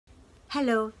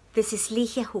Hello, this is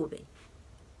Ligia Houben.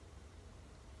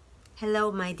 Hello,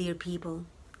 my dear people.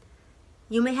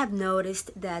 You may have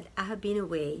noticed that I have been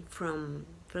away from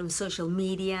social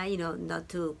media, not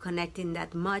to connecting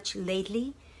that much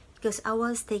lately because I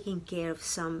was taking care of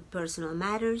some personal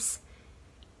matters.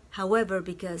 However,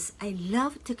 because I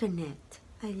love to connect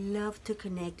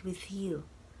with you.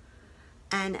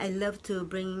 And I love to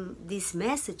bring these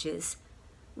messages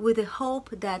with the hope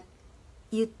that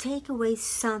you take away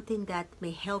something that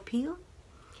may help you.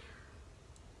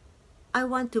 I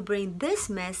want to bring this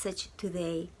message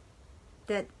today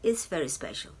that is very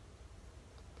special.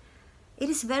 It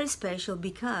is very special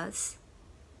because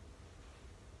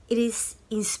it is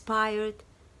inspired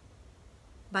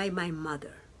by my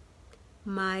mother.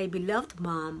 My beloved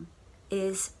mom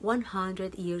is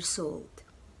 100 years old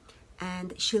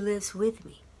and she lives with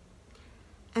me.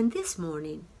 And this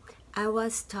morning I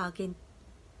was talking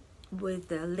with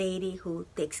the lady who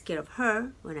takes care of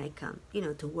her when I come,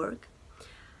 to work.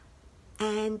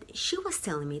 And she was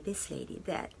telling me, this lady,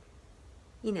 that,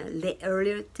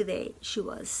 earlier today she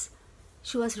was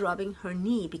rubbing her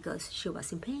knee because she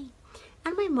was in pain.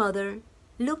 And my mother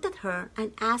looked at her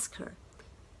and asked her,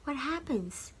 what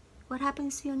happens? What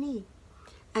happens to your knee?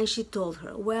 And she told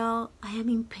her, well, I am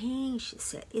in pain, she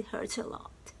said. It hurts a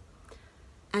lot.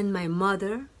 And my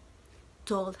mother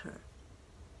told her,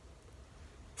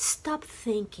 stop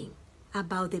thinking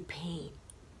about the pain.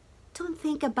 Don't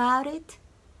think about it,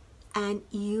 and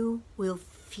you will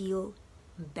feel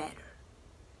better.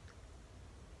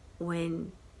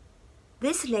 When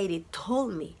this lady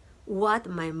told me what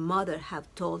my mother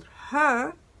had told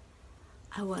her,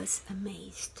 I was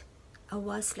amazed. I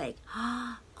was like,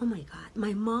 oh my God,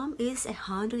 my mom is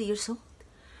 100 years old.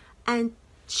 And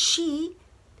she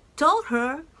told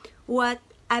her what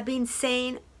I've been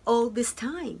saying all this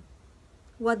time,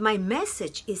 what my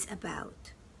message is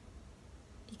about.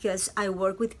 Because I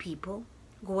work with people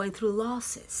going through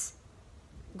losses,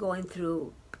 going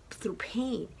through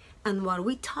pain. And what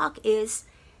we talk is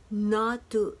not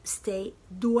to stay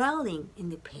dwelling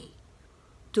in the pain,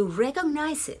 to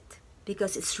recognize it,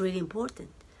 because it's really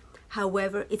important.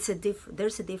 However,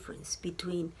 there's a difference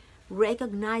between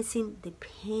recognizing the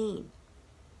pain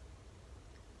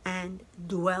and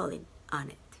dwelling on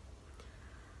it.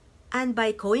 And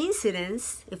by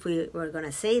coincidence, if we were going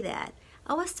to say that,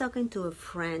 I was talking to a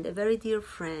friend, a very dear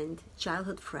friend,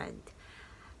 childhood friend.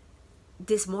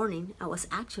 This morning, I was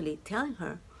actually telling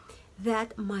her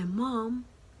that my mom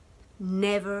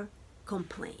never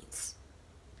complains.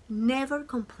 Never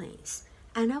complains.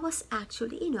 And I was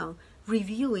actually,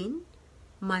 reviewing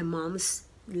my mom's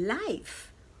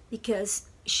life because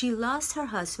she lost her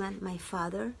husband, my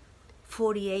father,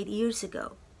 48 years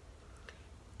ago.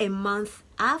 A month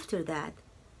after that,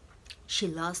 she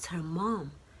lost her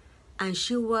mom, and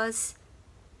she was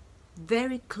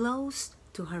very close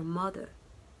to her mother.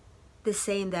 The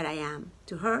same that I am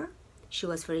to her, she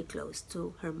was very close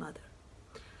to her mother.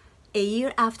 A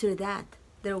year after that,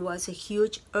 there was a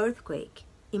huge earthquake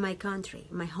in my country,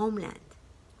 my homeland.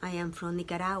 I am from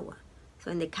Nicaragua. So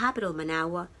in the capital,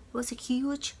 Managua, it was a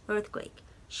huge earthquake.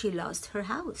 She lost her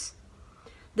house.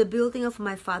 The building of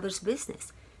my father's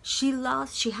business. She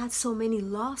had so many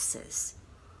losses.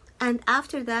 And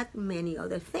after that, many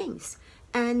other things.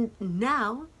 And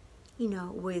now,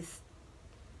 with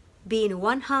being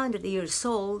 100 years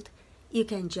old, you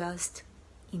can just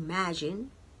imagine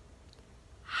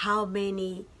how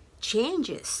many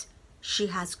changes she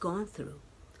has gone through.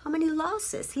 How many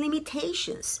losses,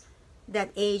 limitations that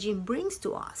aging brings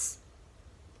to us.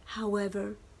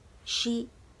 However, she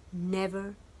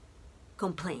never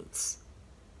complains.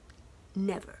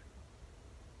 Never.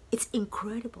 It's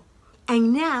incredible.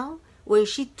 And now, when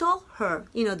she told her,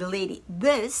 the lady,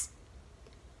 this,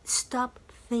 stop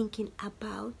thinking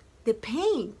about the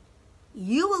pain.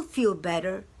 You will feel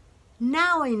better.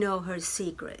 Now I know her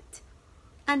secret.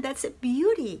 And that's a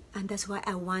beauty. And that's why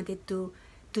I wanted to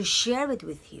share it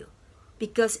with you.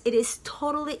 Because it is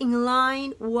totally in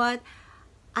line what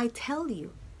I tell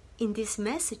you in these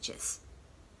messages.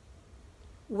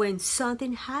 When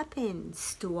something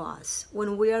happens to us,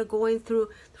 when we are going through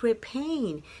a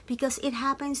pain, because it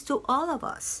happens to all of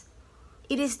us.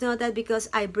 It is not that because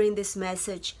I bring this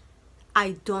message,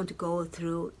 I don't go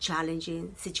through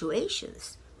challenging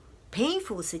situations,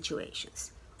 painful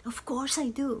situations. Of course I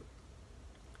do.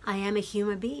 I am a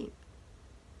human being.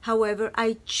 However,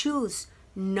 I choose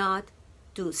not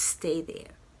to stay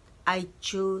there. I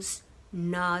choose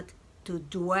not to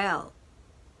dwell.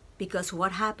 Because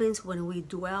what happens when we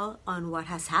dwell on what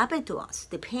has happened to us,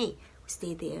 the pain, we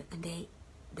stay there and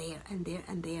there and there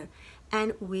and there,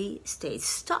 and we stay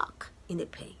stuck in the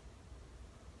pain.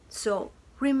 So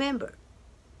remember,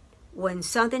 when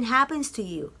something happens to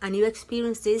you and you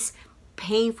experience this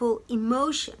painful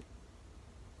emotion,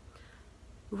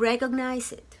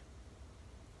 recognize it,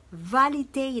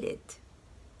 validate it,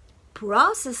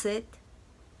 process it,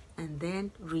 and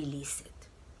then release it.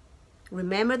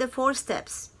 Remember the 4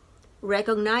 steps.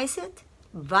 Recognize it,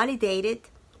 validate it,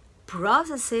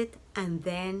 process it, and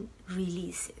then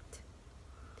release it.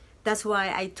 That's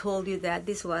why I told you that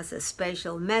this was a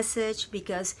special message,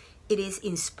 because it is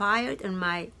inspired on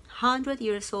my 100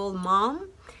 years old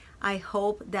mom. I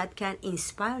hope that can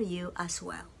inspire you as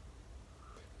well.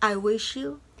 I wish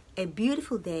you a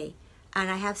beautiful day, and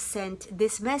I have sent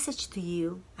this message to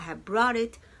you. I have brought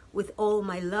it with all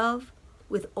my love,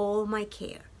 with all my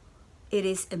care. It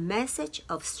is a message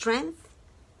of strength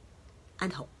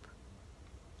and hope.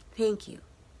 Thank you.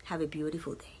 Have a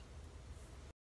beautiful day.